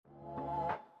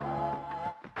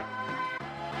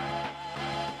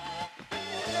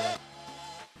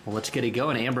Well, let's get it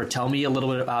going. Amber, tell me a little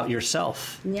bit about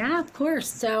yourself. Yeah, of course.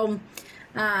 So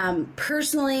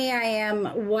personally, I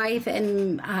am wife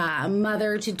and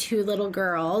mother to two little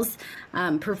girls.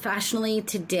 Professionally,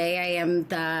 today I am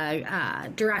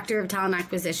the director of talent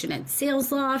acquisition at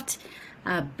Salesloft,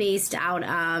 based out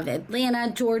of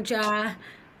Atlanta, Georgia.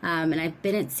 And I've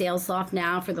been at Salesloft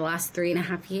now for the last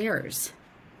 3.5 years.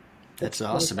 That's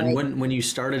awesome. And when you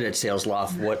started at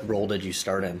Salesloft, what role did you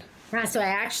start in? Yeah, so I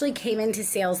actually came into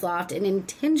Salesloft, and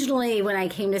intentionally when I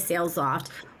came to Salesloft,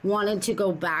 wanted to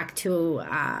go back to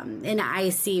an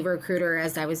IC recruiter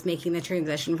as I was making the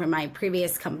transition from my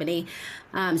previous company.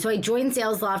 So I joined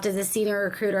Salesloft as a senior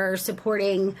recruiter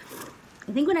supporting,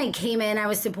 I think when I came in, I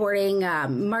was supporting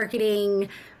marketing,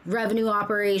 revenue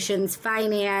operations,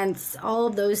 finance, all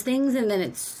of those things. And then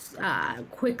it's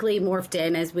quickly morphed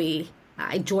in as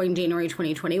I joined January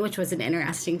 2020, which was an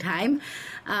interesting time.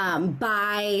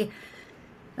 By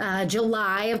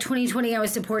July of 2020, I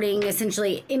was supporting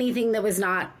essentially anything that was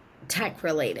not tech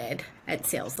related at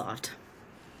Salesloft.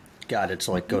 Got it.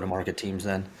 So like go-to-market teams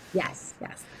then? Yes.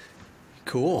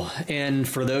 Cool. And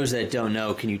for those that don't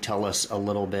know, can you tell us a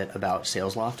little bit about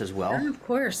Salesloft as well? Yeah, of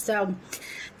course. So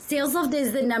Salesloft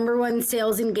is the #1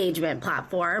 sales engagement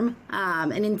platform.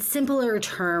 And in simpler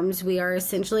terms, we are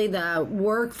essentially the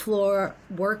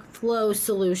workflow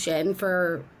solution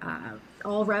for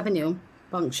all revenue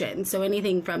functions. So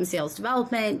anything from sales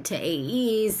development to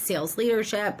AEs, sales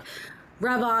leadership,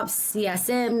 RevOps,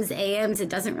 CSMs, AMs, it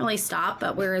doesn't really stop,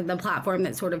 but we're the platform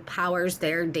that sort of powers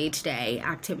their day-to-day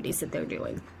activities that they're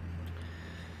doing.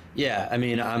 Yeah, I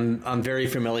mean, I'm very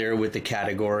familiar with the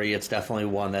category. It's definitely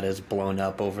one that has blown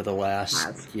up over the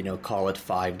last, call it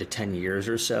 5 to 10 years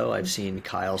or so. I've seen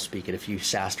Kyle speak at a few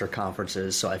SaaStr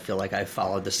conferences, so I feel like I've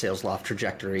followed the Salesloft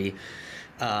trajectory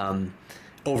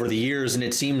over the years. And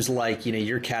it seems like,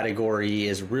 your category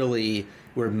is really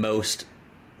where most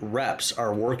reps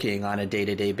are working on a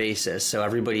day-to-day basis. So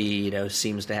everybody,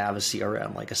 seems to have a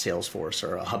CRM like a Salesforce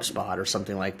or a HubSpot or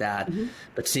something like that. Mm-hmm.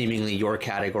 But seemingly your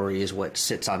category is what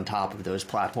sits on top of those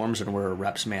platforms and where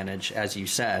reps manage, as you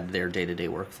said, their day-to-day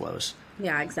workflows.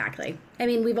 Yeah, exactly. I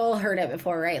mean, we've all heard it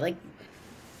before, right? Like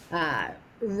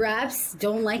reps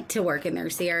don't like to work in their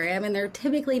CRM, and they're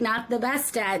typically not the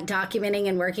best at documenting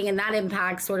and working, and that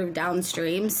impacts sort of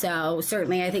downstream. So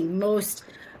certainly I think most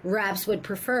reps would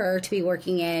prefer to be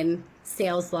working in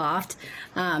Salesloft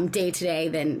day to day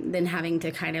than having to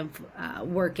kind of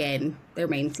work in their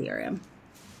main CRM.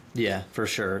 Yeah, for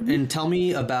sure. And tell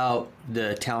me about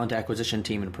the talent acquisition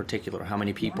team in particular. How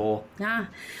many people? Yeah.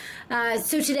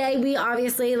 So today we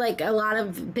obviously, like a lot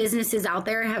of businesses out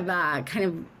there, have kind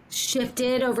of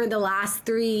shifted over the last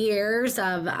 3 years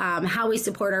of how we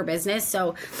support our business.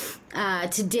 So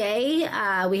today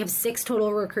we have 6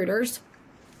 total recruiters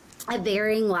at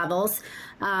varying levels.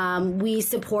 We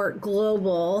support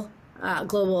global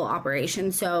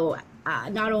operations. So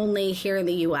not only here in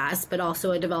the U.S., but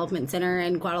also a development center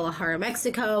in Guadalajara,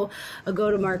 Mexico, a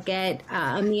go-to-market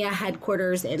EMEA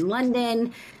headquarters in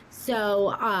London.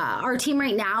 So our team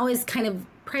right now is kind of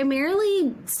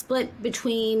primarily split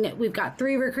between, we've got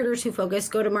 3 recruiters who focus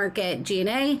go-to-market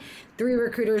G&A, 3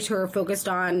 recruiters who are focused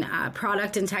on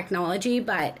product and technology.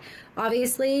 But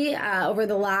obviously over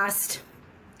the last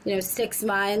 6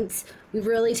 months, we've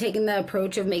really taken the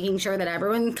approach of making sure that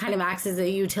everyone kind of acts as a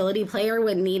utility player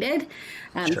when needed.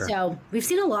 Sure. So we've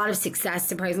seen a lot of success,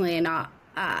 surprisingly enough,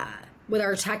 with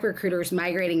our tech recruiters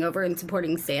migrating over and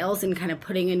supporting sales and kind of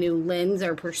putting a new lens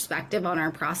or perspective on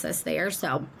our process there.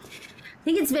 So I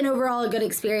think it's been overall a good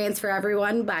experience for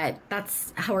everyone, but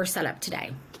that's how we're set up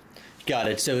today. Got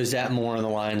it. So is that more on the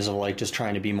lines of like just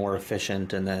trying to be more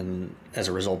efficient and then as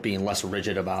a result being less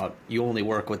rigid about you only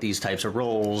work with these types of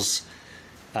roles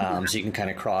so you can kind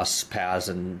of cross paths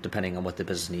and depending on what the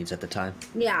business needs at the time?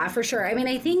 Yeah, for sure. I mean,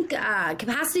 I think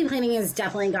capacity planning has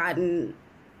definitely gotten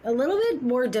a little bit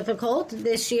more difficult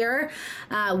this year.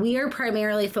 We are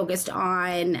primarily focused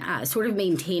on sort of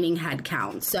maintaining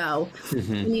headcount. So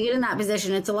when you get in that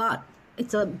position,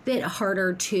 it's a bit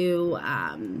harder to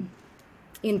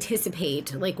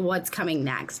anticipate like what's coming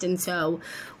next. And so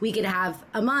we could have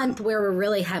a month where we're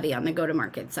really heavy on the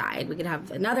go-to-market side. We could have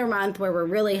another month where we're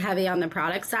really heavy on the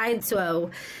product side.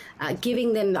 So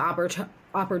giving them the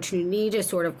opportunity to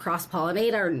sort of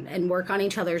cross-pollinate and work on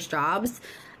each other's jobs,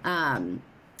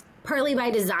 partly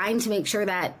by design to make sure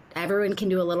that everyone can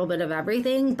do a little bit of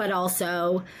everything, but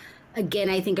also, again,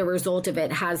 I think a result of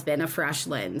it has been a fresh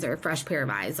lens or a fresh pair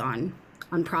of eyes on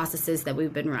processes that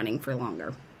we've been running for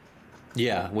longer.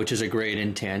 Yeah, which is a great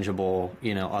intangible,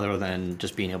 other than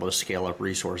just being able to scale up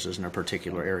resources in a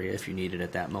particular area if you need it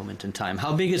at that moment in time.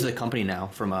 How big is the company now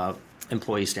from a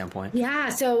employee standpoint? Yeah,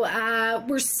 so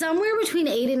we're somewhere between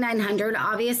 8 and 900.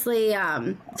 Obviously,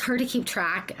 it's hard to keep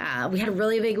track. We had a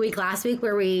really big week last week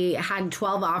where we had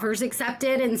 12 offers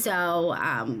accepted, and so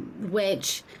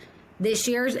which this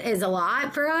year is a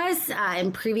lot for us.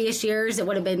 In previous years, it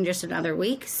would have been just another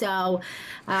week. So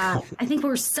I think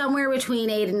we're somewhere between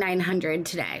 8 and 900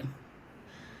 today.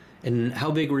 And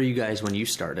how big were you guys when you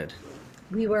started?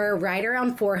 We were right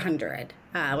around 400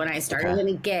 when I started. Okay. And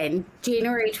again,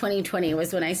 January 2020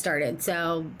 was when I started.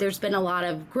 So there's been a lot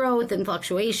of growth and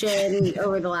fluctuation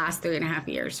over the last 3.5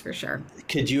 years for sure.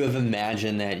 Could you have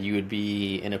imagined that you would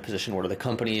be in a position where the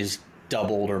company's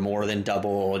doubled or more than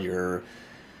doubled? You're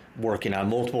working on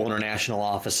multiple international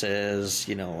offices,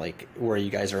 like where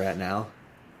you guys are at now?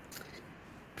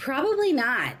 Probably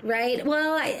not, right?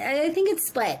 Well, I think it's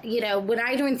split. When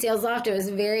I joined Salesloft, it was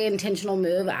a very intentional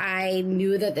move. I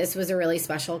knew that this was a really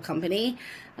special company,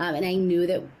 and I knew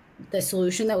that the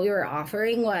solution that we were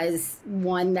offering was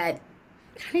one that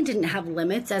kind of didn't have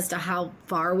limits as to how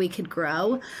far we could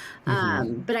grow.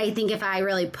 But I think if I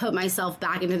really put myself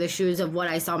back into the shoes of what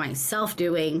I saw myself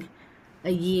doing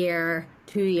a year,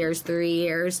 2 years, 3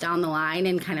 years down the line,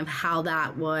 and kind of how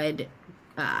that would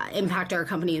impact our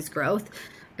company's growth,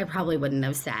 I probably wouldn't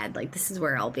have said, this is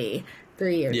where I'll be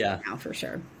 3 years from now for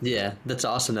sure. Yeah, that's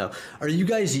awesome, though. Are you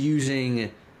guys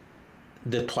using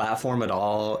the platform at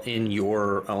all in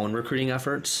your own recruiting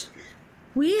efforts?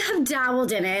 We have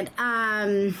dabbled in it.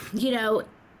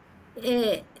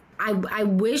 I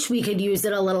wish we could use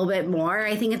it a little bit more.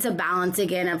 I think it's a balance,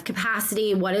 again, of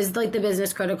capacity. What is the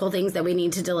business critical things that we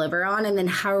need to deliver on? And then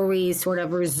how are we sort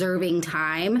of reserving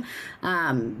time?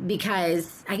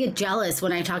 Because I get jealous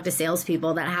when I talk to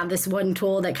salespeople that have this one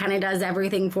tool that kind of does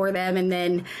everything for them. And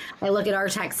then I look at our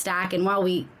tech stack, and while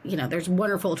there's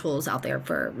wonderful tools out there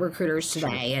for recruiters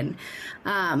today. Sure.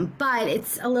 And, but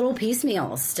it's a little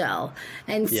piecemeal still.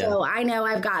 And so I know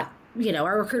I've got,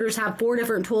 our recruiters have 4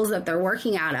 different tools that they're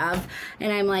working out of.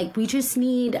 And I'm like, we just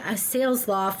need a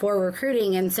Salesloft for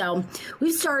recruiting. And so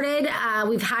we've started,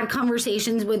 we've had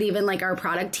conversations with even our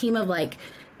product team of it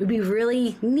would be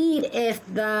really neat if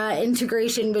the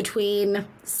integration between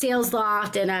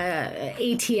Salesloft and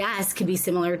a ATS could be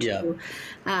similar to.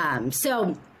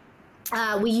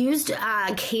 We used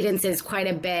cadences quite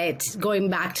a bit going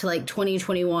back to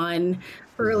 2021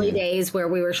 early days where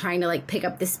we were trying to pick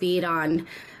up the speed on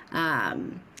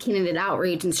candidate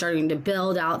outreach and starting to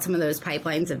build out some of those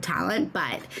pipelines of talent,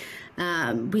 but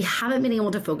we haven't been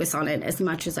able to focus on it as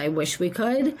much as I wish we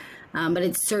could, but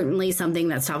it's certainly something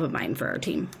that's top of mind for our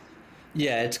team.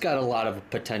 Yeah, it's got a lot of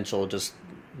potential just,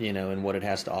 in what it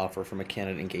has to offer from a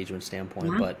candidate engagement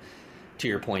standpoint, but to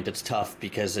your point, it's tough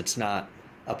because it's not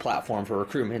a platform for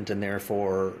recruitment and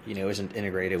therefore, isn't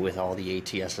integrated with all the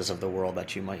ATSs of the world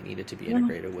that you might need it to be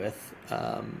integrated with.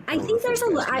 I think there's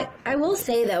I will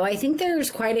say though, I think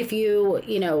there's quite a few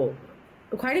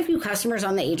customers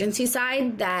on the agency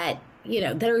side that,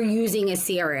 that are using a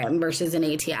CRM versus an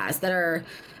ATS they're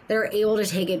able to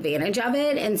take advantage of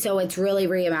it. And so it's really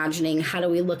reimagining how do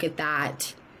we look at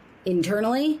that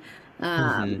internally.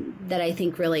 That I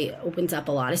think really opens up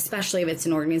a lot, especially if it's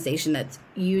an organization that's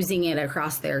using it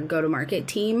across their go-to-market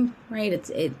team, right?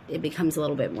 It becomes a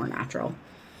little bit more natural.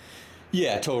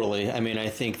 Yeah, totally. I mean, I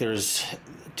think there's,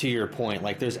 to your point,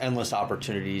 there's endless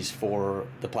opportunities for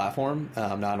the platform,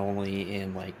 not only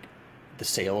in the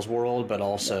sales world, but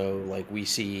also we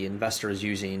see investors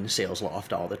using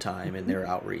Salesloft all the time in their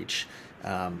outreach.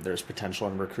 There's potential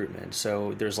in recruitment.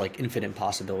 So there's infinite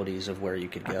possibilities of where you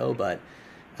could go, but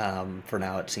for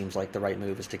now, it seems like the right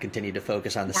move is to continue to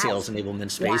focus on the sales enablement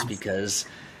space because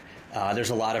there's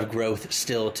a lot of growth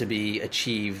still to be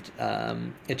achieved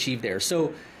there.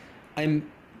 So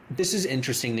this is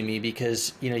interesting to me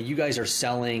because, you guys are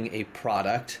selling a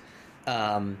product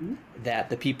that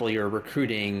the people you're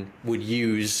recruiting would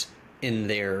use in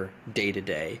their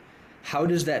day-to-day. How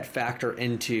does that factor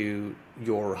into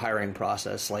your hiring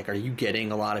process? Are you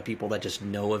getting a lot of people that just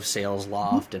know of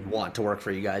Salesloft and want to work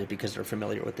for you guys because they're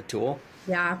familiar with the tool?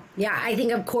 Yeah. I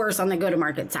think, of course, on the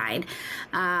go-to-market side.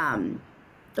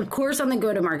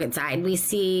 We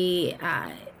see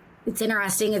it's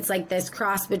interesting. It's this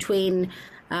cross between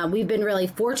we've been really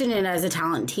fortunate as a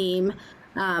talent team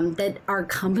that our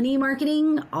company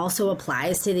marketing also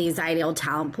applies to these ideal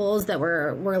talent pools that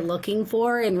we're looking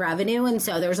for in revenue. And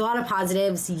so there's a lot of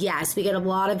positives. Yes, we get a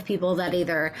lot of people that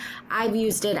either I've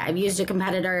used it, I've used a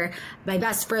competitor, my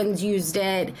best friends used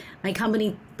it, my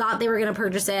company thought they were going to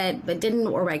purchase it, but didn't,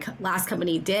 or my last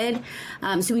company did.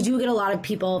 So we do get a lot of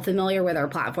people familiar with our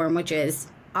platform, which is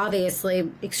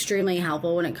obviously extremely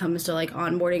helpful when it comes to like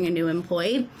onboarding a new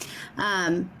employee.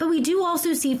 But we do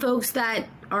also see folks that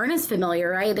aren't as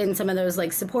familiar, right, in some of those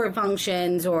like support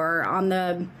functions or on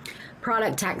the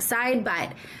product tech side.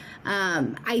 But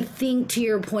I think to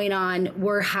your point on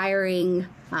we're hiring,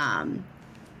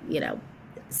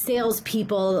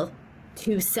 salespeople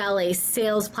to sell a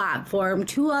sales platform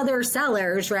to other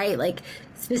sellers, right? Like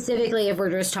specifically if we're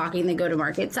just talking the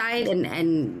go-to-market side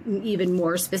and even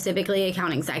more specifically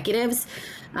account executives,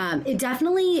 it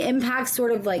definitely impacts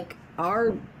sort of like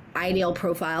our ideal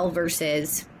profile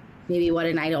versus maybe what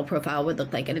an ideal profile would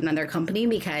look like at another company,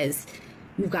 because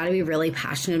you've got to be really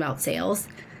passionate about sales,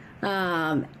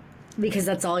 because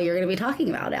that's all you're going to be talking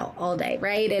about all day,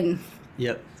 right? And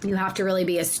yep, you have to really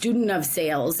be a student of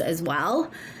sales as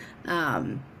well.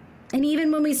 And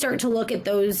even when we start to look at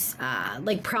those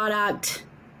like product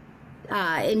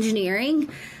engineering,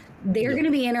 they're going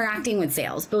to be interacting with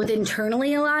sales, both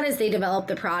internally a lot as they develop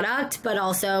the product, but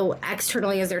also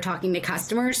externally as they're talking to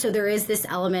customers. So there is this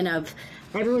element of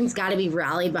everyone's got to be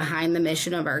rallied behind the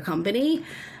mission of our company.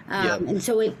 And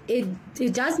so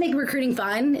it does make recruiting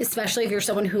fun, especially if you're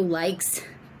someone who likes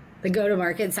the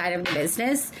go-to-market side of the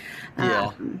business.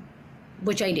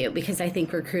 Which I do, because I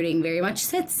think recruiting very much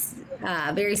sits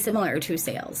very similar to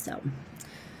sales. So,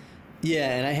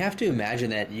 yeah, and I have to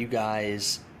imagine that you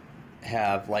guys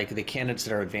have like the candidates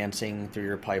that are advancing through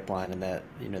your pipeline, and that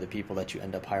the people that you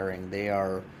end up hiring, they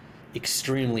are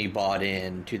extremely bought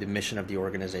in to the mission of the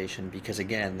organization, because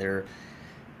again, they're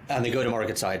on the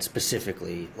go-to-market side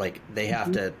specifically, like they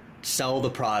have to sell the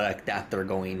product that they're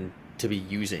going to be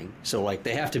using. So like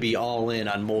they have to be all in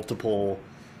on multiple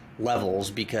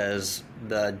levels, because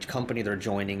the company they're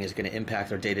joining is going to impact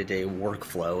their day-to-day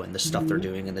workflow and the stuff they're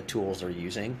doing and the tools they're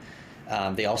using.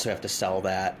 They also have to sell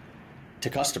that to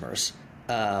customers.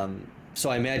 So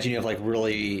I imagine you have like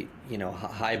really,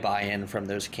 high buy-in from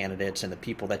those candidates, and the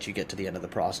people that you get to the end of the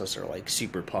process are like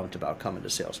super pumped about coming to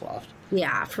Salesloft.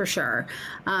 Yeah, for sure.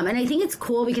 And I think it's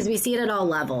cool because we see it at all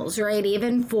levels, right?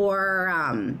 Even for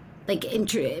like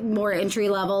more entry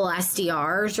level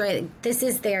SDRs, right? This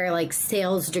is their like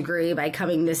sales degree by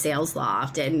coming to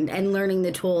Salesloft and learning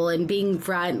the tool and being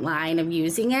front line of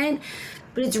using it.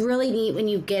 But it's really neat when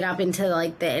you get up into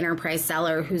like the enterprise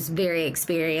seller who's very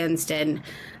experienced and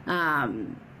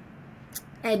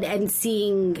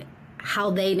seeing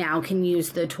how they now can use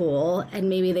the tool. And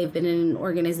maybe they've been in an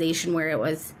organization where it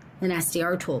was an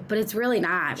SDR tool, but it's really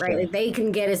not, right? Like they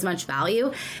can get as much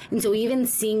value. And so even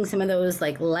seeing some of those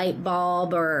like light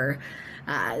bulb or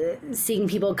seeing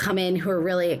people come in who are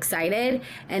really excited,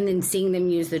 and then seeing them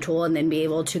use the tool and then be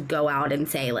able to go out and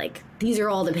say like, these are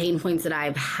all the pain points that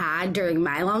I've had during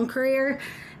my long career.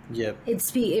 Yep. It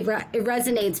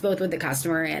resonates both with the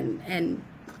customer and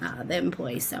the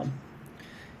employee. So.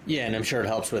 Yeah, and I'm sure it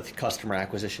helps with customer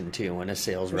acquisition too, when a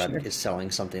sales rep is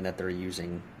selling something that they're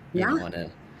using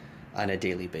on a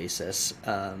daily basis.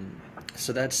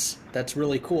 So that's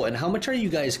really cool. And how much are you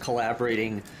guys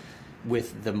collaborating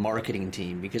with the marketing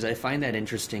team? Because I find that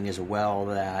interesting as well,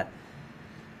 that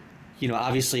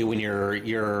obviously when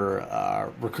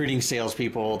you're recruiting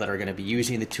salespeople that are going to be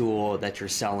using the tool that you're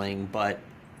selling, but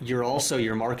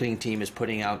your marketing team is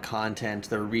putting out content.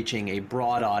 They're reaching a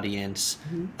broad audience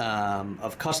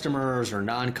of customers or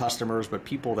non-customers, but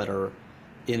people that are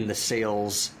in the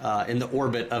sales, in the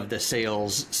orbit of the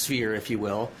sales sphere, if you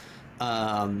will,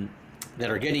 that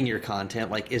are getting your content.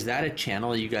 Like, is that a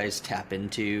channel you guys tap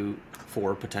into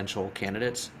for potential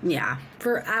candidates? Yeah,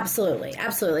 absolutely.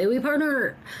 We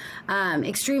partner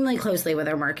extremely closely with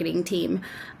our marketing team.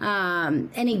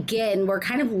 And again, we're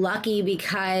kind of lucky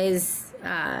because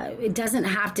it doesn't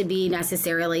have to be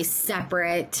necessarily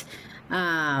separate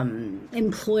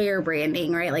employer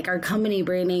branding, right? Like our company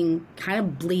branding kind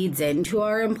of bleeds into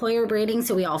our employer branding.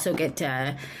 So we also get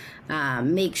to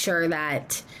make sure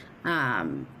that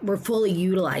we're fully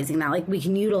utilizing that. Like we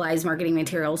can utilize marketing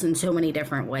materials in so many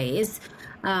different ways.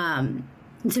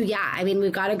 So yeah, I mean,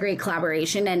 we've got a great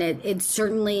collaboration, and it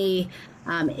certainly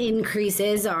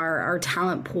increases our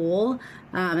talent pool,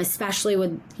 especially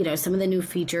with, some of the new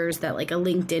features that like a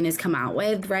LinkedIn has come out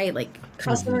with, right? Like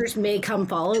customers may come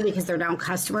follow because they're now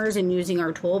customers and using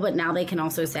our tool, but now they can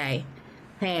also say,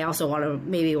 hey, I also want to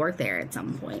maybe work there at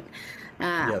some point.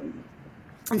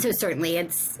 And so certainly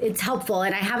it's helpful.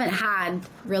 And I haven't had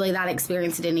really that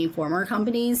experience at any former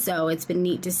companies. So it's been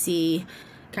neat to see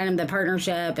kind of the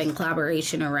partnership and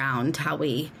collaboration around how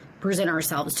we present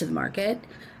ourselves to the market.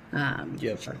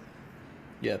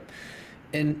 Yep.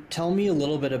 And tell me a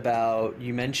little bit about,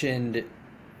 you mentioned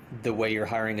the way your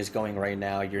hiring is going right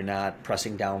now, you're not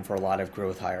pressing down for a lot of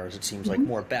growth hires. It seems like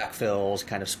more backfills,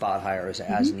 kind of spot hires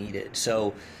as needed.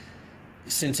 So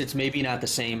since it's maybe not the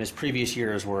same as previous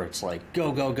years where it's like,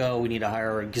 go, go, go, we need to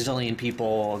hire a gazillion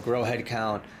people, grow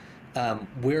headcount,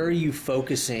 where are you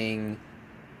focusing?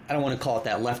 I don't want to call it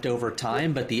that leftover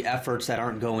time, but the efforts that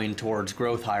aren't going towards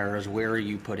growth hires, where are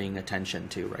you putting attention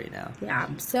to right now? Yeah.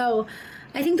 So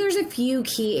I think there's a few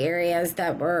key areas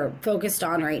that we're focused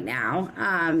on right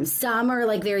now. Some are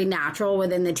like very natural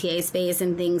within the TA space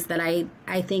and things that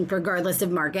I think regardless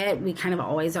of market, we kind of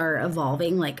always are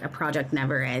evolving, like a project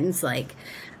never ends, like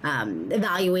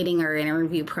evaluating our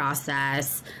interview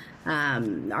process.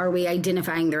 Are we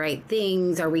identifying the right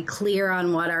things? Are we clear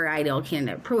on what our ideal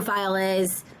candidate profile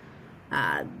is?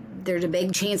 There's a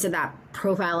big chance that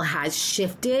profile has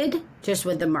shifted just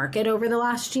with the market over the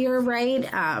last year, right?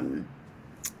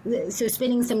 So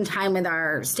spending some time with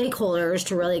our stakeholders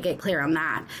to really get clear on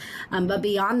that. But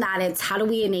beyond that, it's how do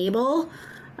we enable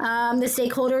the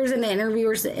stakeholders and the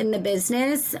interviewers in the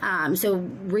business? So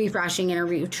refreshing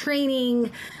interview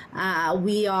training.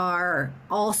 We are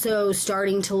also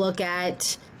starting to look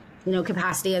at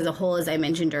capacity as a whole, as I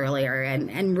mentioned earlier,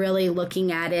 and really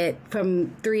looking at it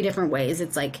from 3 different ways.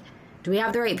 It's like, do we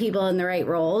have the right people in the right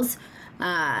roles?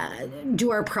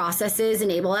 Do our processes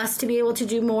enable us to be able to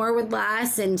do more with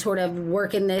less and sort of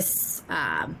work in this,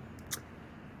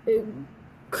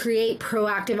 create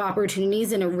proactive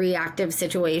opportunities in a reactive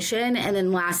situation? And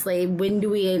then lastly, when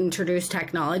do we introduce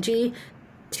technology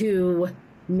to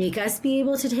make us be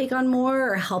able to take on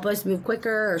more or help us move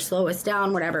quicker or slow us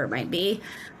down, whatever it might be?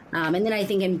 And then I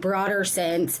think in broader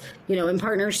sense, in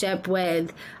partnership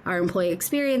with our employee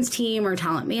experience team or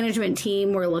talent management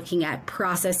team, we're looking at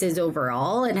processes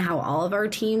overall and how all of our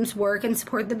teams work and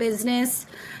support the business.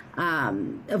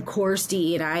 Of course,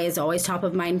 DE&I is always top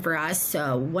of mind for us.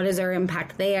 So what is our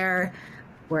impact there?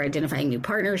 We're identifying new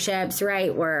partnerships,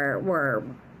 right? We're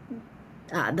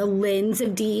the lens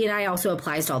of DE&I also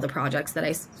applies to all the projects that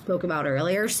I spoke about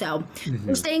earlier. So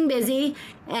we're staying busy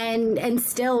and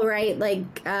still, right,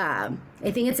 like I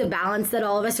think it's a balance that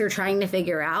all of us are trying to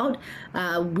figure out.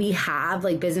 We have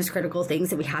like business critical things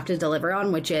that we have to deliver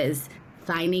on, which is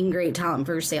finding great talent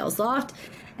for Salesloft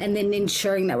and then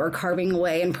ensuring that we're carving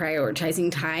away and prioritizing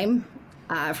time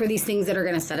for these things that are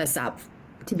going to set us up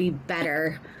to be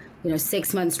better,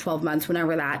 6 months, 12 months,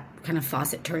 whenever that kind of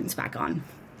faucet turns back on.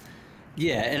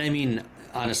 Yeah, and I mean,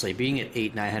 honestly, being at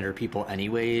 800-900 people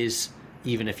anyways,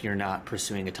 even if you're not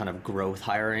pursuing a ton of growth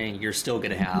hiring, you're still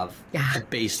going to have a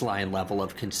baseline level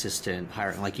of consistent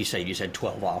hiring. Like you said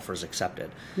 12 offers accepted.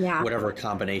 Yeah. Whatever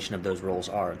combination of those roles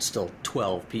are, it's still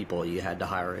 12 people you had to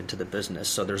hire into the business.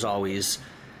 So there's always,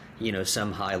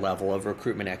 some high level of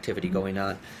recruitment activity going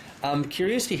on. I'm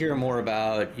curious to hear more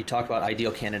about, you talk about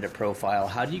ideal candidate profile.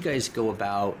 How do you guys go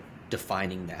about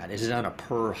defining that? Is it on a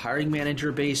per hiring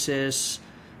manager basis?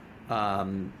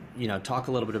 Talk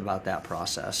a little bit about that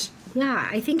process. Yeah,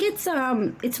 I think it's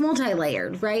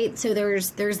multi-layered, right? So there's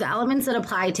the elements that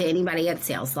apply to anybody at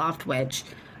Salesloft, which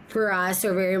for us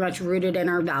are very much rooted in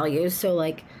our values. So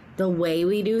like the way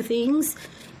we do things,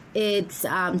 it's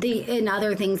and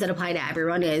other things that apply to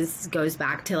everyone goes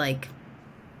back to like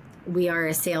we are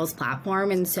a sales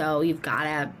platform, and so you've got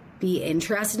to be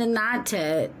interested in that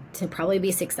to probably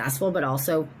be successful, but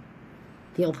also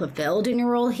feel fulfilled in your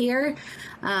role here.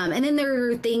 And then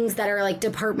there are things that are like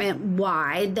department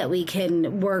wide that we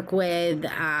can work with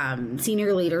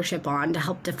senior leadership on to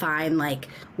help define like,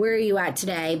 where are you at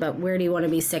today, but where do you want to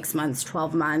be 6 months,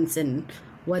 12 months, and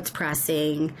what's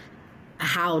pressing?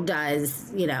 How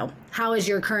is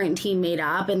your current team made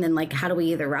up? And then like, how do we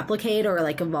either replicate or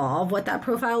like evolve what that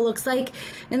profile looks like?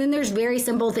 And then there's very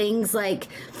simple things like,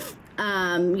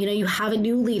 you have a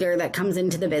new leader that comes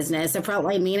into the business, a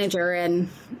frontline manager, and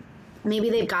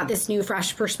maybe they've got this new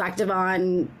fresh perspective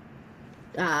on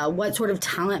what sort of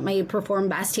talent might perform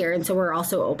best here. And so we're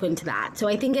also open to that. So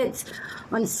I think it's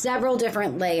on several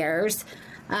different layers.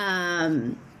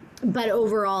 But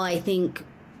overall, I think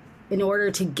in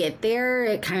order to get there,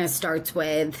 it kind of starts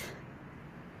with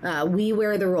we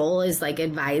wear the role as like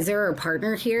advisor or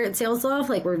partner here at Salesloft.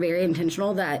 Like we're very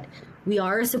intentional that we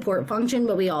are a support function,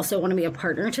 but we also want to be a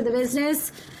partner to the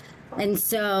business. And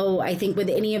so I think with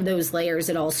any of those layers,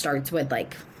 it all starts with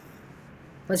like,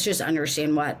 let's just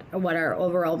understand what our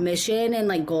overall mission and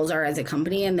like goals are as a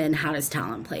company. And then how does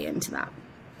talent play into that?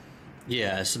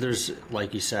 Yeah. So there's,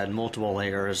 like you said, multiple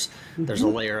layers. There's a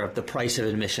layer of the price of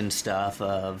admission stuff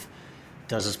of,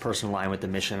 does this person align with the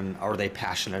mission? Are they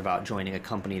passionate about joining a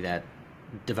company that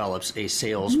develops a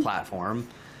sales platform?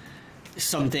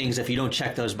 some things, if you don't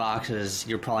check those boxes,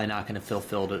 you're probably not going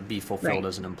to be fulfilled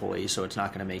as an employee. So it's not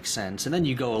going to make sense. And then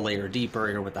you go a layer deeper.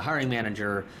 You're with the hiring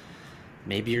manager.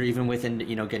 Maybe you're even within,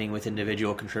 getting with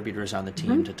individual contributors on the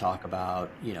team to talk about,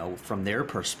 from their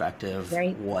perspective,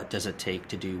 what does it take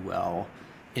to do well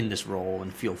in this role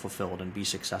and feel fulfilled and be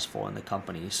successful in the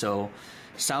company. So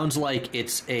sounds like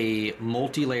it's a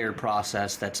multi-layered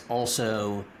process that's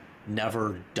also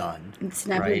never done. It's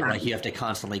never done. Like you have to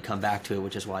constantly come back to it,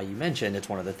 which is why you mentioned it's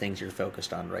one of the things you're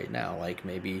focused on right now. Like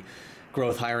maybe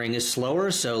growth hiring is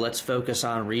slower, so let's focus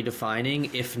on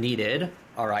redefining, if needed,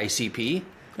 our ICP.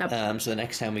 So the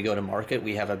next time we go to market,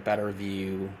 we have a better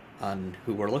view on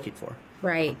who we're looking for.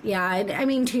 Right. Yeah. I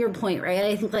mean, to your point, right?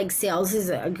 I think like sales is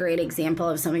a great example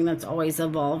of something that's always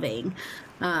evolving.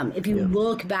 If you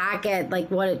look back at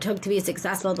like what it took to be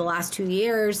successful the last 2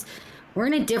 years, we're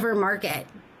in a different market.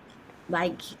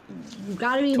 Like you've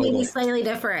got to be maybe slightly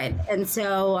different. And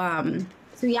so,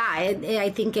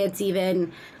 I think it's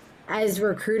even as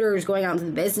recruiters going out into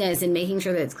the business and making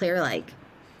sure that it's clear, like,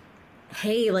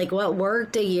 hey, like what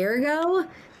worked a year ago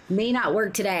may not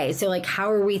work today. So like,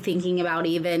 how are we thinking about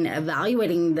even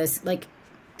evaluating this, like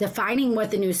defining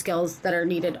what the new skills that are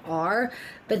needed are,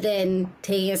 but then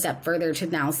taking a step further to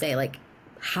now say like,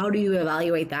 how do you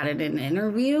evaluate that in an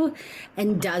interview?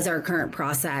 And does our current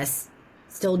process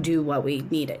still do what we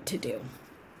need it to do?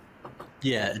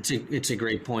 Yeah, it's a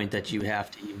great point that you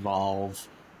have to evolve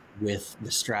with the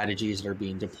strategies that are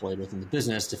being deployed within the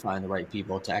business to find the right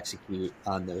people to execute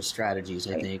on those strategies.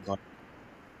 I think,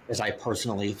 as I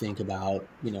personally think about,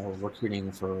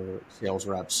 recruiting for sales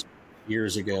reps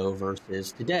years ago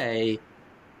versus today,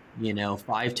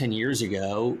 5-10 years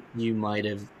ago, you might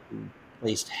have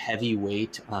placed heavy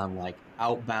weight on like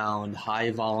outbound, high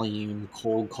volume,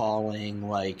 cold calling,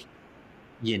 like,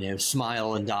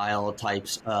 smile and dial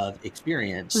types of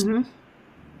experience.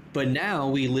 But now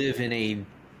we live in a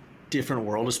different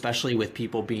world, especially with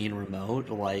people being remote.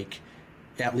 Like,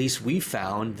 at least we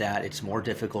found that it's more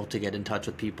difficult to get in touch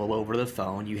with people over the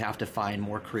phone. You have to find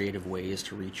more creative ways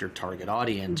to reach your target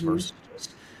audience versus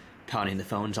just pounding the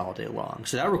phones all day long.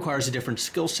 So that requires a different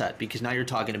skill set, because now you're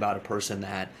talking about a person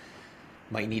that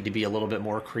might need to be a little bit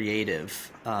more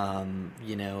creative,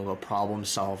 a problem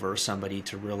solver, somebody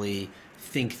to really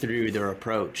think through their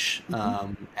approach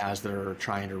as they're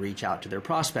trying to reach out to their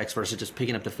prospects versus just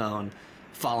picking up the phone,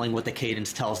 following what the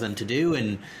cadence tells them to do,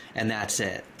 and that's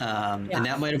it. And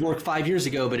that might have worked 5 years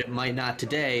ago, but it might not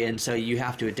today. And so you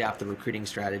have to adapt the recruiting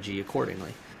strategy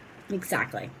accordingly.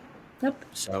 Exactly. Yep.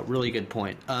 So really good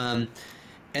point. And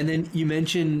then you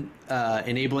mentioned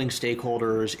enabling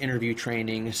stakeholders, interview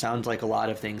training. Sounds like a lot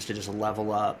of things to just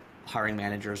level up hiring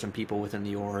managers and people within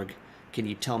the org. Can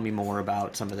you tell me more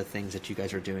about some of the things that you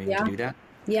guys are doing to do that?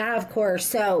 Yeah, of course.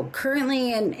 So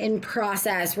currently in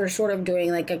process, we're sort of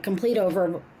doing like a complete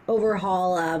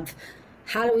overhaul of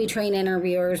how do we train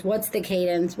interviewers? What's the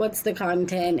cadence? What's the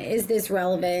content? Is this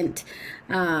relevant?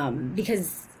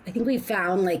 Because I think we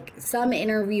found like some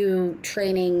interview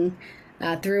training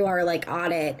through our like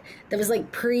audit that was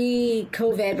like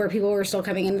pre-COVID, where people were still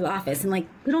coming into the office and like,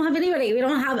 we don't have anybody. We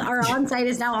don't have, our on-site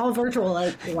is now all virtual.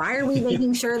 Like, why are we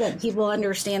making sure that people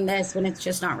understand this when it's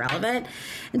just not relevant?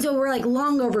 And so we're like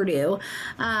long overdue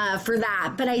for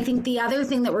that. But I think the other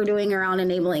thing that we're doing around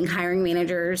enabling hiring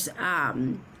managers,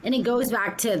 and it goes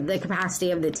back to the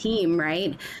capacity of the team,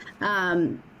 right?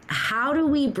 How do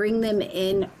we bring them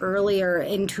in earlier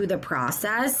into the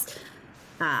process?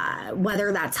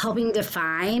 Whether that's helping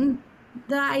define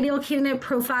the ideal candidate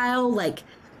profile, like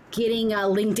getting a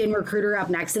LinkedIn recruiter up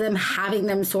next to them, having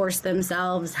them source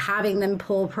themselves, having them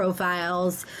pull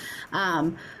profiles.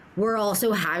 We're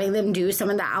also having them do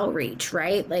some of the outreach,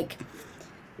 right? Like,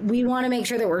 we want to make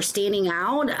sure that we're standing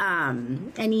out.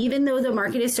 And even though the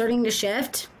market is starting to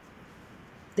shift,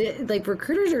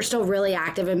 recruiters are still really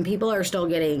active and people are still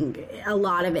getting a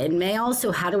lot of in-mail.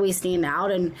 So how do we stand out?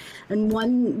 And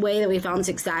one way that we found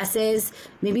success is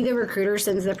maybe the recruiter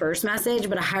sends the first message,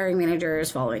 but a hiring manager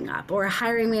is following up, or a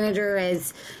hiring manager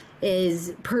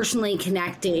is personally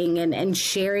connecting and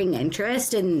sharing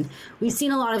interest. And we've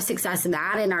seen a lot of success in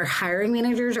that. And our hiring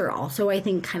managers are also, I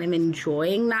think, kind of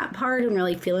enjoying that part and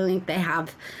really feeling like they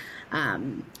have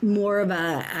more of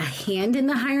a hand in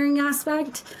the hiring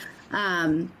aspect.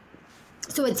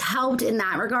 So it's helped in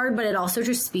that regard, but it also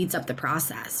just speeds up the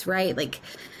process, right? Like,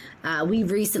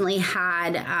 we've recently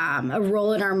had a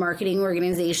role in our marketing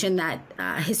organization that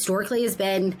historically has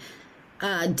been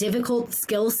a difficult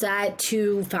skill set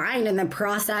to find, and the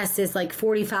process is like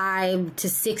 45 to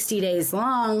 60 days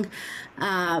long.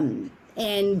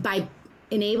 And by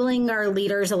enabling our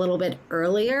leaders a little bit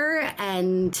earlier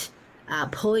and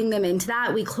pulling them into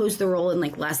that, we close the role in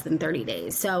like less than 30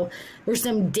 days. So there's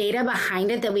some data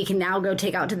behind it that we can now go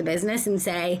take out to the business and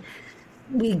say,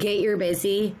 we get you're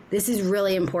busy. This is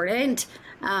really important.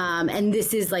 And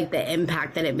this is like the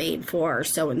impact that it made for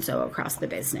so-and-so across the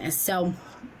business. So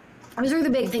those are the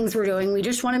big things we're doing. We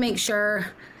just want to make sure,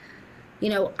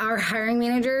 our hiring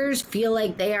managers feel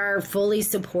like they are fully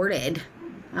supported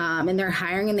in their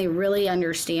hiring, and they really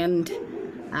understand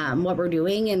what we're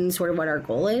doing and sort of what our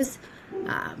goal is,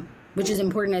 which is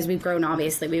important as we've grown.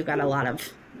 Obviously, we've got a lot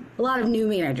of new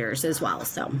managers as well.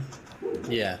 So,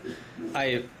 yeah,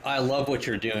 I love what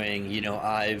you're doing.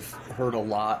 I've heard a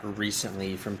lot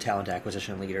recently from talent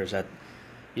acquisition leaders that,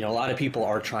 a lot of people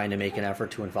are trying to make an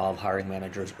effort to involve hiring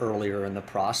managers earlier in the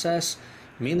process,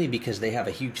 mainly because they have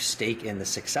a huge stake in the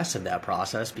success of that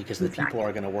process, because the people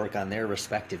are going to work on their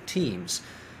respective teams.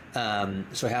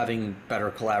 So having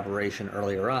better collaboration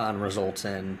earlier on results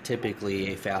in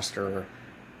typically a faster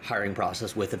hiring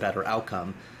process with a better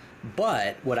outcome.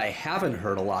 But what I haven't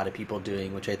heard a lot of people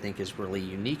doing, which I think is really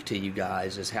unique to you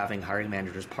guys, is having hiring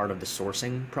managers part of the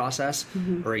sourcing process,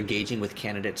 or engaging with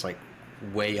candidates like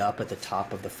way up at the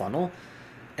top of the funnel.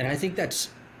 And I think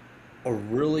that's a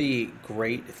really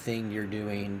great thing you're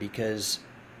doing, because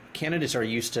candidates are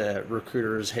used to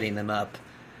recruiters hitting them up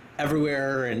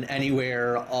everywhere and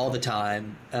anywhere all the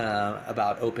time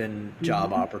about open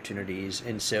job opportunities.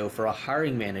 And so for a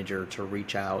hiring manager to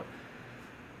reach out,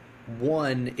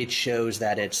 one, it shows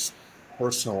that it's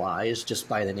personalized just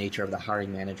by the nature of the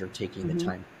hiring manager taking the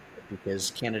time, because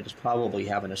candidates probably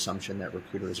have an assumption that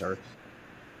recruiters are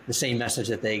the same message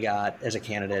that they got as a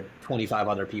candidate, 25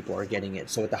 other people are getting it.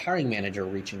 So with the hiring manager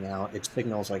reaching out, it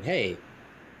signals like, hey,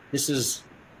 this is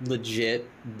legit.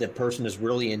 The person is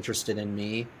really interested in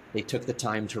me. They took the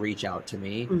time to reach out to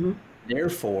me.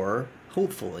 Therefore,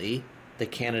 hopefully, the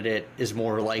candidate is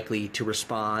more likely to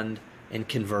respond and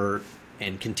convert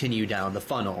and continue down the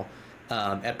funnel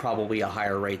at probably a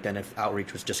higher rate than if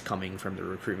outreach was just coming from the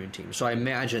recruitment team. So I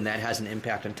imagine that has an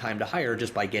impact on time to hire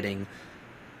just by getting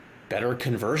better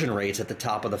conversion rates at the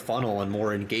top of the funnel and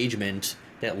more engagement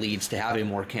that leads to having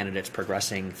more candidates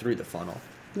progressing through the funnel.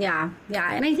 Yeah.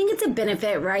 And I think it's a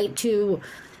benefit, right, to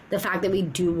the fact that we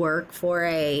do work for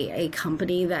a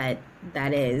company that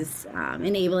is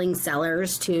enabling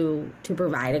sellers to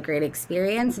provide a great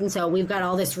experience. And so we've got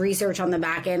all this research on the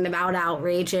back end about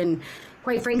outreach, and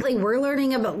quite frankly, we're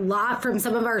learning a lot from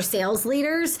some of our sales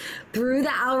leaders through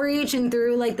the outreach and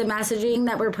through like the messaging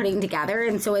that we're putting together.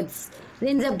 And so it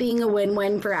ends up being a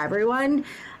win-win for everyone.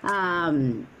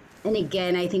 And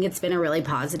again, I think it's been a really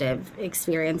positive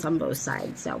experience on both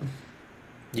sides. So,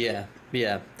 yeah,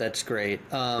 that's great.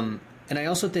 And I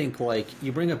also think like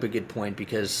you bring up a good point,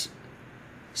 because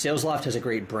Salesloft has a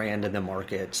great brand in the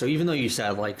market. So even though you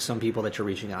said like some people that you're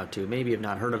reaching out to maybe have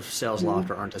not heard of Salesloft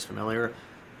or aren't as familiar,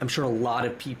 I'm sure a lot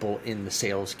of people in the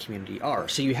sales community are.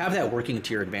 So you have that working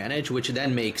to your advantage, which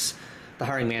then makes the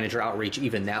hiring manager outreach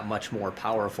even that much more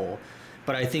powerful.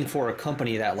 But I think for a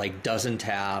company that like doesn't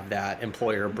have that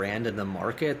employer brand in the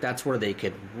market, that's where they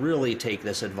could really take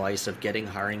this advice of getting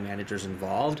hiring managers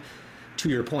involved, to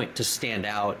your point, to stand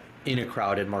out in a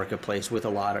crowded marketplace with a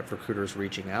lot of recruiters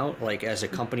reaching out. Like as a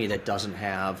company that doesn't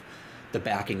have the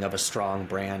backing of a strong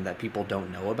brand that people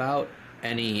don't know about,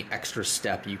 any extra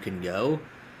step you can go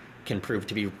can prove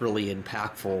to be really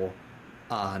impactful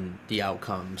on the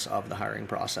outcomes of the hiring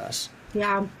process.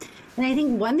 Yeah. And I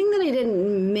think one thing that I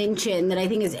didn't mention that I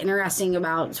think is interesting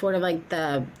about sort of like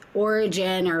the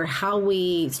origin or how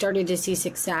we started to see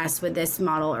success with this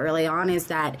model early on is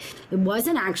that it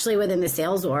wasn't actually within the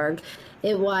sales org.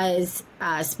 It was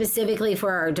specifically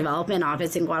for our development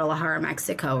office in Guadalajara,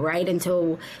 Mexico, right? And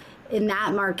so in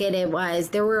that market,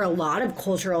 there were a lot of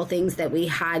cultural things that we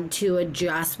had to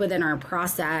adjust within our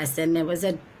process. And it was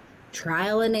a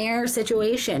trial and error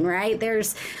situation, right?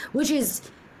 Which is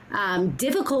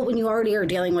difficult when you already are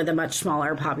dealing with a much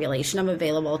smaller population of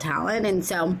available talent. And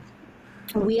so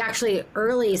we actually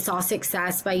early saw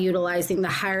success by utilizing the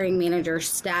hiring manager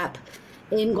step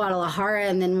in Guadalajara,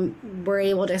 and then we're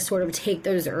able to sort of take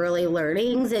those early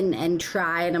learnings and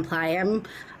try and apply them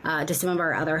to some of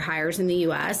our other hires in the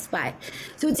U.S. But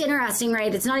so it's interesting,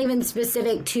 right? It's not even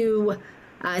specific to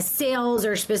sales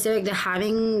or specific to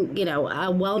having,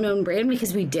 a well-known brand,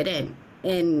 because we didn't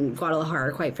in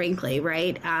Guadalajara, quite frankly,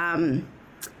 right? And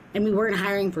we weren't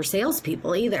hiring for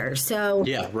salespeople either. So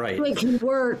yeah, right. It can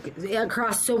work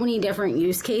across so many different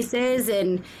use cases.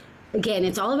 And again,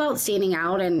 it's all about standing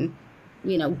out and,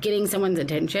 getting someone's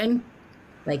attention,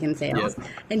 like in sales,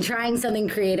 and trying something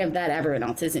creative that everyone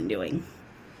else isn't doing.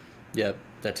 Yep,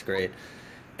 that's great.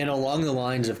 And along the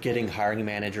lines of getting hiring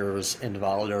managers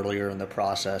involved earlier in the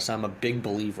process, I'm a big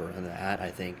believer in that. I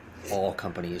think all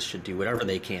companies should do whatever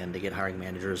they can to get hiring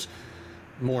managers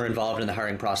more involved in the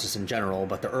hiring process in general,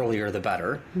 but the earlier the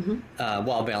better,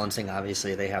 while balancing,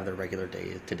 obviously, they have their regular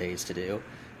days to do.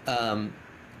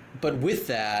 But with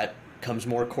that comes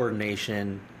more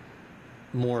coordination,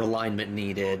 more alignment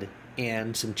needed,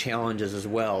 and some challenges as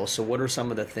well. So what are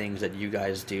some of the things that you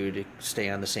guys do to stay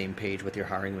on the same page with your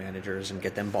hiring managers and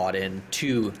get them bought in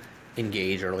to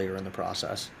engage earlier in the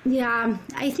process? Yeah,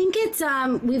 I think it's,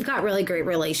 we've got really great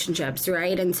relationships,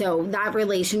 right? And so that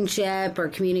relationship or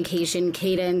communication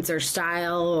cadence or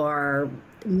style or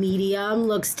medium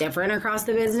looks different across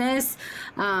the business.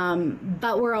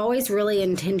 But we're always really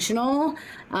intentional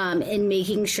in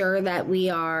making sure that we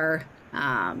are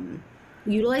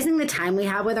utilizing the time we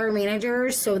have with our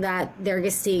managers so that they're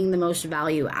just seeing the most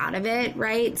value out of it,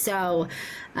 right? So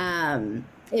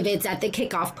if it's at the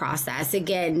kickoff process,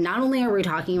 again, not only are we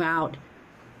talking about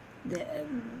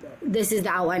this is the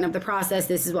outline of the process,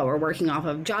 this is what we're working off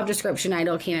of, job description,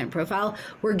 ideal candidate profile,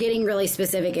 we're getting really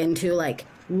specific into like,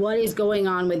 what is going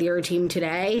on with your team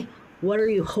today? What are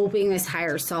you hoping this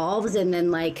hire solves? And then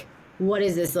like, what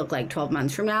does this look like 12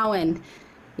 months from now? And,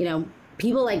 you know,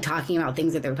 people like talking about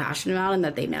things that they're passionate about and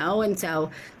that they know. And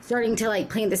so starting to like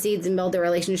plant the seeds and build the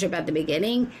relationship at the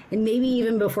beginning, and maybe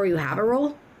even before you have a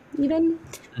role even.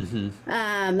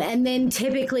 And then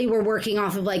typically we're working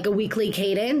off of like a weekly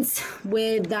cadence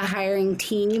with the hiring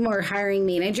team or hiring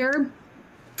manager.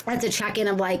 That's a check-in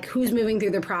of like, who's moving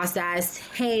through the process?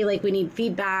 Hey, like we need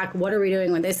feedback. What are we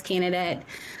doing with this candidate?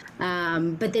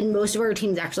 But then most of our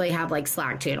teams actually have like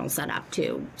Slack channels set up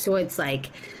too. So it's like,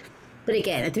 but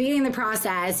again, at the beginning of the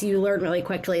process, you learn really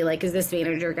quickly, like, is this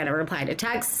manager going to reply to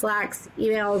texts, Slacks,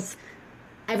 emails,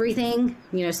 everything,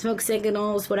 you know, smoke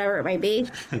signals, whatever it might be.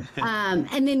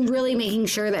 And then really making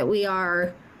sure that we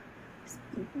are,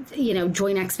 you know,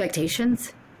 joint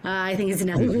expectations. I think is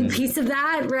another big piece of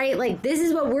that, right? Like, this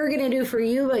is what we're going to do for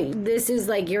you, but this is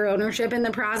like your ownership in the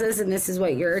process, and this is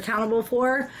what you're accountable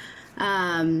for,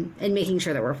 and making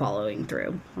sure that we're following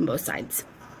through on both sides.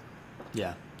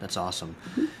 Yeah, that's awesome.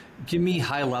 Give me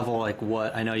high level, like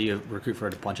what, I know you recruit for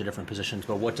a bunch of different positions,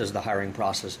 but what does the hiring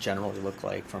process generally look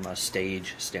like from a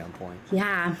stage standpoint?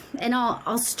 Yeah, and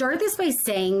I'll start this by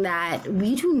saying that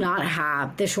we do not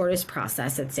have the shortest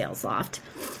process at Salesloft,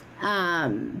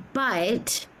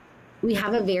 but we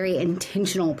have a very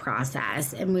intentional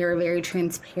process, and we are very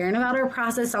transparent about our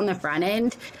process on the front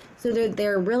end, so that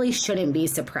there really shouldn't be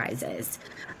surprises.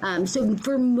 So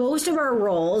for most of our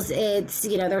roles, it's,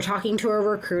 you know, they're talking to a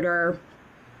recruiter.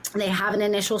 They have an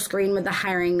initial screen with the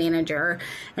hiring manager,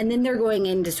 and then they're going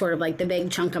into sort of like the big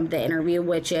chunk of the interview,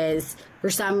 which is for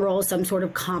some roles, some sort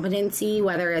of competency,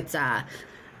 whether it's a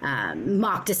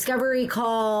mock discovery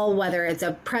call, whether it's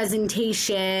a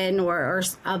presentation or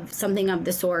of something of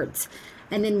the sorts.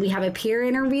 And then we have a peer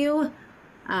interview,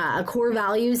 a core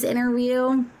values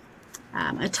interview,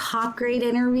 a top grade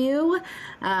interview,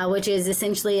 which is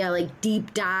essentially a like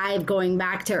deep dive going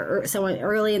back to someone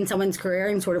early in someone's career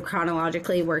and sort of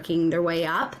chronologically working their way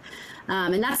up.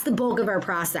 And that's the bulk of our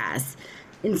process.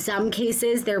 In some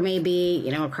cases, there may be,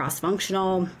 you know, a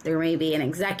cross-functional, there may be an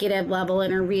executive level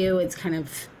interview. It's kind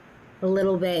of a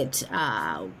little bit,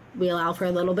 we allow for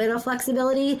a little bit of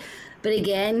flexibility. But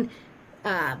again,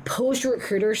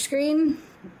 post-recruiter screen,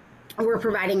 we're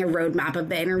providing a roadmap of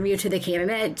the interview to the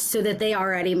candidate so that they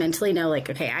already mentally know, like,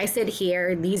 okay, I sit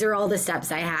here, these are all the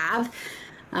steps I have.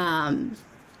 And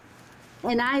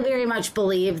I very much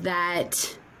believe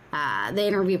that the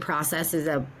interview process is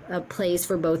a place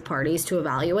for both parties to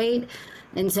evaluate.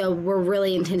 And so we're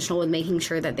really intentional with making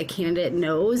sure that the candidate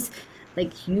knows,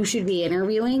 like, you should be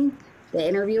interviewing the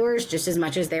interviewers just as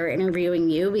much as they're interviewing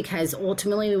you, because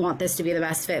ultimately we want this to be the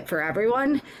best fit for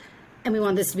everyone. And we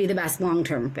want this to be the best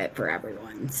long-term fit for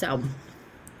everyone. So,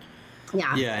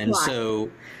 yeah. Yeah, and so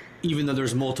even though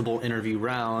there's multiple interview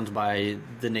rounds, by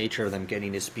the nature of them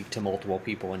getting to speak to multiple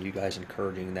people and you guys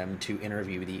encouraging them to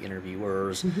interview the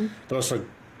interviewers, they're also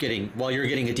getting, while you're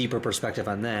getting a deeper perspective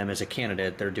on them as a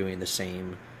candidate, they're doing the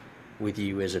same with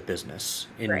you as a business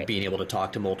in being able to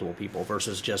talk to multiple people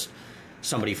versus just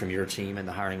somebody from your team and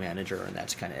the hiring manager, and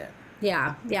that's kind of it.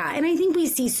 Yeah, yeah. And I think we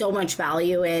see so much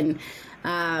value in,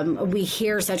 we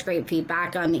hear such great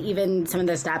feedback on even some of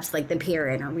the steps like the peer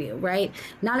interview, right?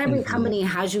 Not every company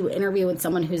has you interview with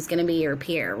someone who's going to be your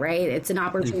peer, right? It's an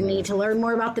opportunity to learn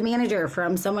more about the manager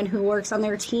from someone who works on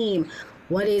their team.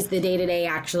 What is the day-to-day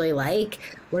actually like?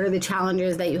 What are the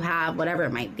challenges that you have, whatever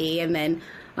it might be? And then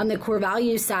on the core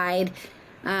value side,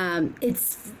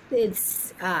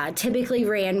 It's typically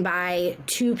ran by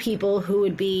two people who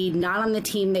would be not on the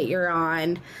team that you're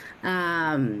on,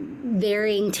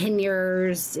 varying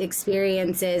tenures,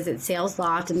 experiences at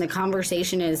Salesloft, and the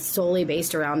conversation is solely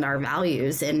based around our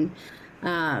values. And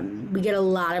we get a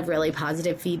lot of really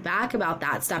positive feedback about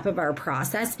that step of our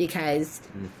process because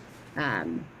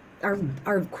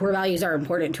our core values are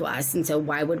important to us. And so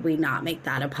why would we not make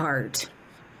that a part,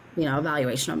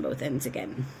 evaluation on both ends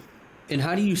again? And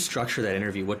how do you structure that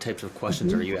interview? What types of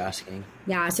questions are you asking?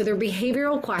 Yeah, so they're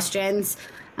behavioral questions.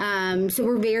 So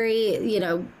we're very,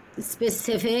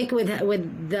 specific with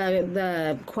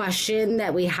the question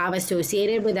that we have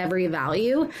associated with every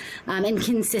value, and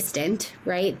consistent,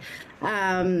 right?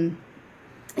 And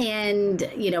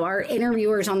our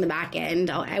interviewers on the back end,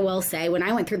 I will say, when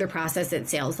I went through the process at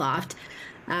Salesloft,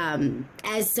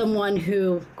 as someone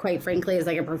who, quite frankly, is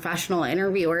like a professional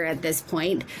interviewer at this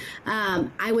point,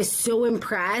 I was so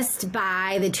impressed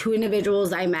by the two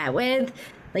individuals I met with,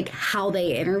 like how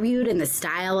they interviewed and the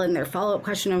style and their follow-up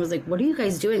question. I was like, what are you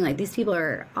guys doing? Like, these people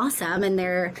are awesome. And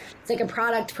it's like a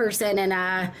product person and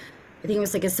I think it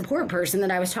was like a support person that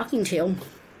I was talking to.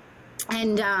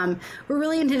 And we're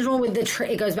really intentional with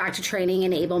it goes back to training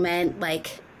enablement.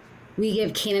 Like, we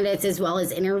give candidates as well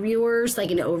as interviewers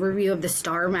like an overview of the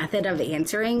STAR method of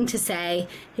answering to say,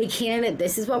 hey, candidate,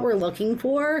 this is what we're looking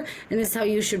for, and this is how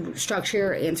you should structure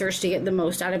your answers to get the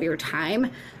most out of your time.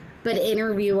 But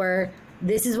interviewer,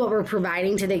 this is what we're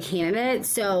providing to the candidate.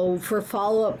 So for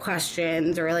follow-up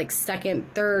questions or like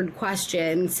second, third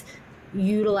questions,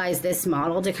 utilize this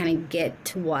model to kind of get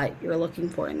to what you're looking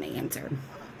for in the answer.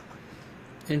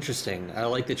 Interesting. I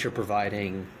like that you're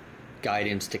providing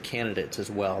guidance to candidates as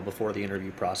well before the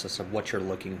interview process of what you're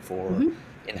looking for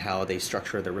and how they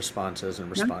structure their responses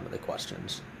and respond to the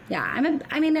questions. Yeah,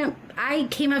 I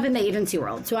came up in the agency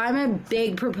world, so I'm a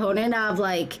big proponent of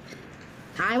like,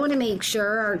 I want to make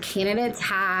sure our candidates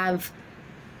have,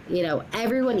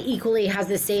 everyone equally has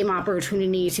the same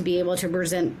opportunity to be able to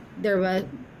present their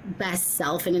best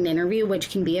self in an interview, which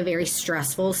can be a very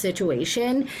stressful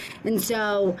situation. And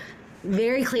so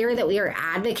very clear that we are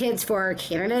advocates for our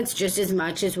candidates just as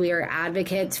much as we are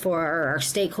advocates for our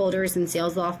stakeholders in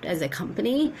Salesloft as a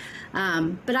company.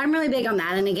 But I'm really big on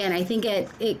that. And again, I think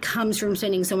it comes from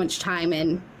spending so much time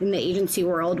in the agency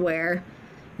world where,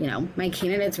 my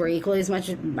candidates were equally as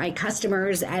much my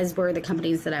customers as were the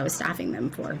companies that I was staffing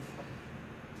them for.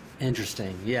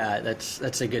 Interesting. Yeah,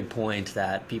 that's a good point,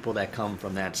 that people that come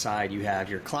from that side, you have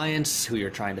your clients who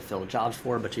you're trying to fill jobs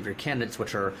for, but you have your candidates,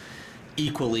 which are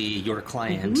equally your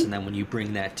clients. And then when you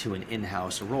bring that to an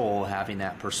in-house role, having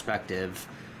that perspective,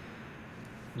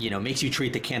 makes you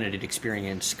treat the candidate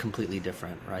experience completely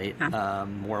different, right?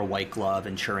 More white glove,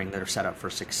 ensuring they're set up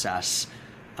for success,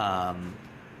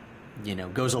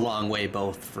 goes a long way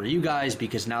both for you guys,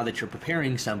 because now that you're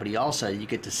preparing somebody also, you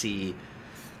get to see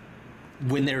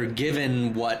when they're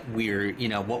given what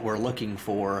we're looking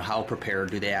for, how prepared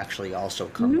do they actually also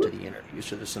come to the interview.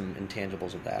 So there's some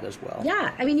intangibles of that as well.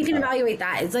 Yeah, you can evaluate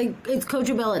that. It's like, it's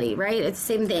coachability, right? It's the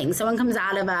same thing. Someone comes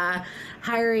out of a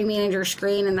hiring manager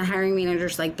screen and the hiring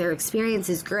manager's like, their experience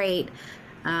is great.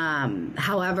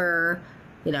 However,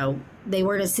 they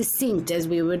weren't as succinct as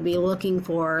we would be looking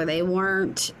for. They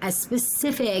weren't as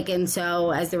specific. And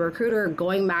so as the recruiter,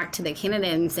 going back to the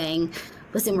candidate and saying,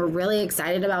 listen, we're really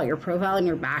excited about your profile and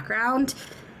your background.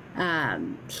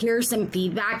 Here's some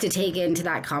feedback to take into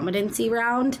that competency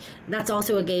round. That's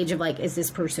also a gauge of like, is this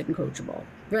person coachable,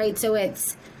 right? So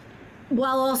it's,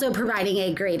 while also providing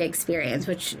a great experience,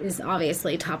 which is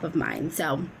obviously top of mind.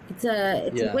 So it's a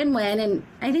win-win. And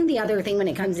I think the other thing when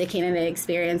it comes to candidate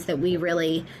experience that we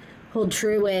really hold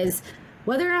true is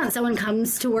whether or not someone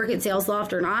comes to work at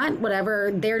Salesloft or not,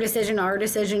 whatever their decision, our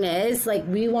decision is, like,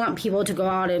 we want people to go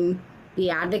out and be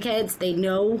advocates. They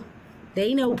know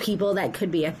people that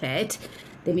could be a fit.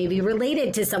 They may be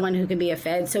related to someone who could be a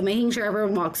fit. So making sure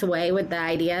everyone walks away with the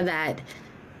idea that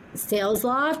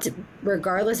Salesloft,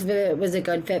 regardless if it was a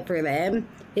good fit for them,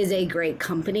 is a great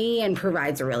company and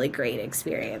provides a really great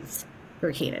experience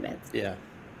for candidates. Yeah,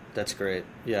 that's great.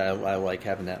 Yeah, I like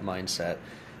having that mindset.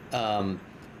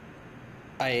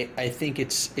 I think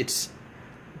it's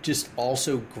just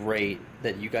also great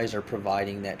that you guys are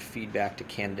providing that feedback to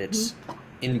candidates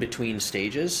in between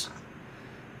stages.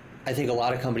 I think a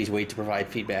lot of companies wait to provide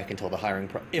feedback until the hiring,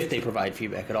 if they provide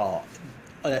feedback at all,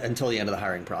 until the end of the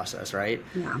hiring process, right?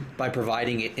 Yeah. By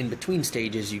providing it in between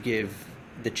stages, you give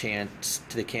the chance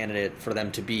to the candidate for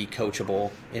them to be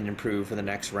coachable and improve for the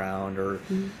next round, or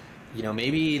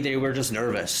maybe they were just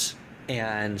nervous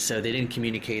and so they didn't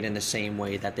communicate in the same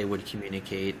way that they would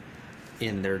communicate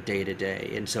in their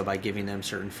day-to-day. And so by giving them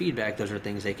certain feedback, those are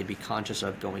things they could be conscious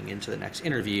of going into the next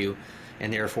interview,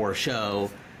 and therefore show,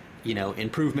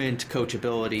 improvement,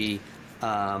 coachability,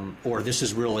 or this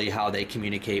is really how they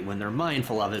communicate when they're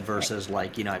mindful of it versus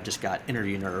I've just got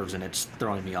interview nerves and it's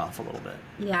throwing me off a little bit.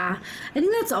 Yeah. I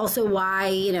think that's also why,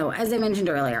 as I mentioned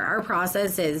earlier, our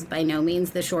process is by no means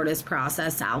the shortest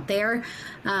process out there.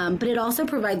 But it also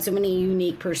provides so many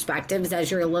unique perspectives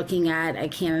as you're looking at a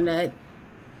candidate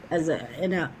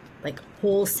in a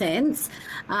whole sense.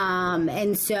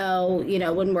 And so,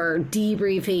 when we're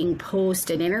debriefing post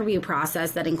an interview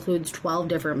process that includes 12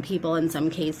 different people in some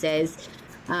cases,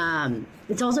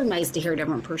 it's also nice to hear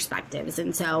different perspectives.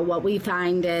 And so what we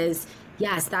find is,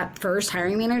 yes, that first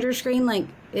hiring manager screen, it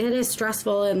is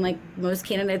stressful and most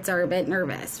candidates are a bit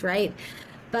nervous, right?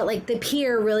 But the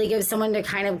peer really gives someone to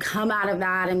kind of come out of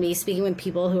that and be speaking with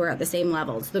people who are at the same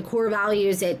levels. The core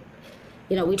values,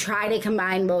 we try to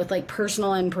combine both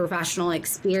personal and professional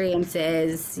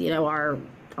experiences, are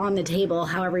on the table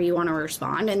however you want to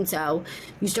respond. And so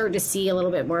you start to see a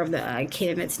little bit more of the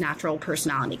candidate's natural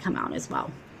personality come out as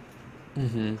well.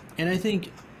 Mm-hmm. And I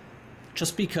think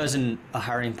just because a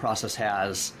hiring process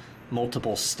has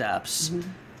multiple steps mm-hmm.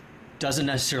 doesn't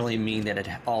necessarily mean that it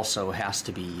also has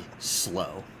to be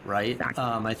slow, right? Exactly.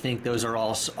 I think those are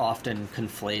all often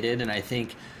conflated, and I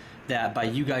think that by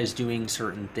you guys doing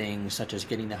certain things, such as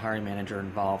getting the hiring manager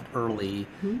involved early,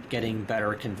 mm-hmm. getting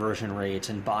better conversion rates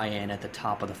and buy-in at the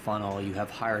top of the funnel, you have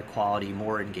higher quality,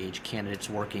 more engaged candidates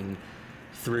working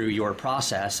through your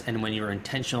process. And when you're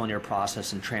intentional in your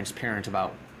process and transparent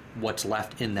about what's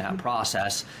left in that mm-hmm.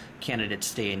 process, candidates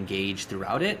stay engaged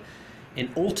throughout it. And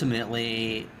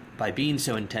ultimately, by being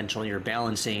so intentional, you're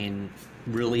balancing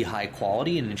really high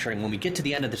quality and ensuring when we get to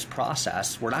the end of this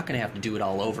process, we're not going to have to do it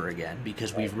all over again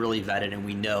because we've really vetted and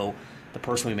we know the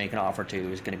person we make an offer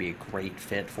to is going to be a great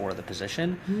fit for the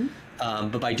position. Mm-hmm.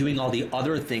 But by doing all the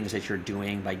other things that you're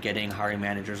doing, by getting hiring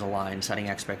managers aligned, setting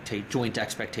joint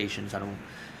expectations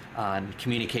on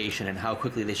communication and how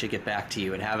quickly they should get back to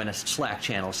you, and having a Slack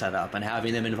channel set up and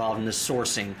having them involved in the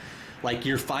sourcing,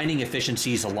 you're finding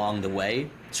efficiencies along the way.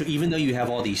 So even though you have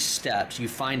all these steps, you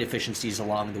find efficiencies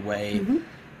along the way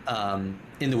mm-hmm.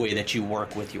 In the way that you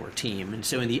work with your team. And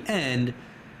so in the end,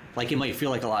 it might feel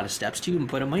like a lot of steps to you,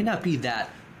 but it might not be that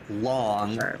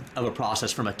long Sure. of a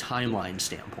process from a timeline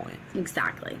standpoint.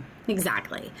 Exactly.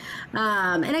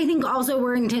 And I think also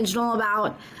we're intentional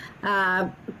about,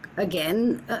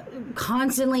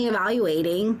 constantly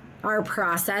evaluating our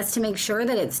process to make sure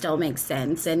that it still makes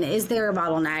sense. And is there a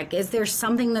bottleneck? Is there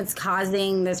something that's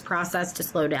causing this process to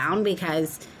slow down?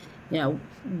 Because,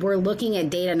 we're looking at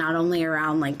data not only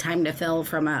around time to fill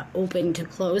from a open to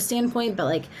close standpoint,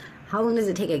 but how long does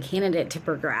it take a candidate to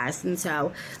progress? And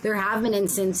so there have been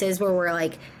instances where we're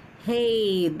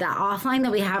hey, the offline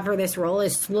that we have for this role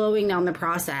is slowing down the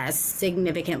process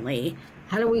significantly.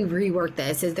 How do we rework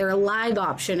this? Is there a live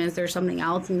option? Is there something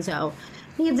else? And so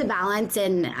I think it's a balance,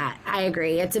 and I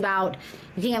agree. It's about,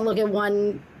 you can't look at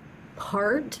one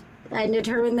part and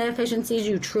determine the efficiencies.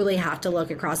 You truly have to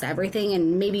look across everything,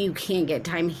 and maybe you can't get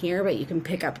time here, but you can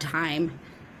pick up time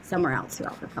somewhere else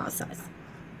throughout the process.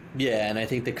 Yeah, and I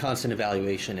think the constant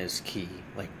evaluation is key.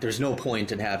 There's no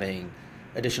point in having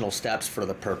additional steps for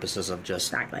the purposes of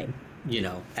just, Exactly.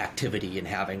 Activity and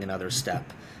having another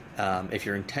step. If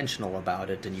you're intentional about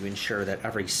it and you ensure that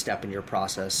every step in your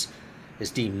process is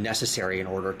deemed necessary in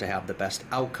order to have the best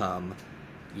outcome,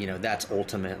 that's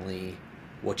ultimately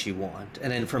what you want.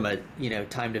 And then from a,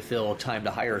 time to fill, time to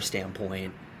hire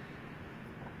standpoint,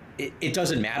 it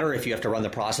doesn't matter if you have to run the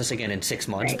process again in 6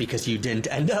 months, right, because you didn't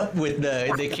end up with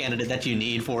the candidate that you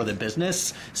need for the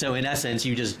business. So in essence,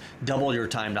 you just double your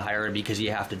time to hire because you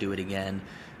have to do it again.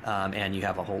 And you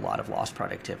have a whole lot of lost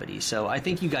productivity. So I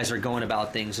think you guys are going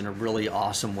about things in a really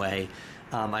awesome way.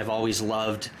 I've always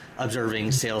loved observing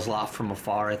Salesloft from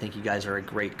afar. I think you guys are a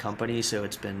great company, so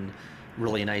it's been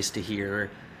really nice to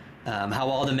hear how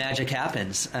all the magic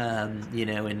happens,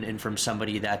 and from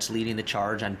somebody that's leading the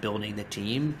charge on building the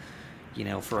team,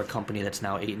 for a company that's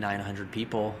now 800-900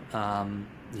 people, from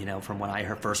when I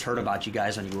first heard about you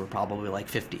guys when you were probably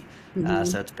 50. Mm-hmm.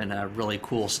 So it's been a really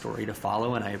cool story to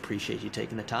follow, and I appreciate you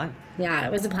taking the time. Yeah,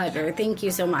 it was a pleasure. Thank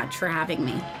you so much for having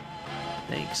me.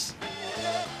 Thanks.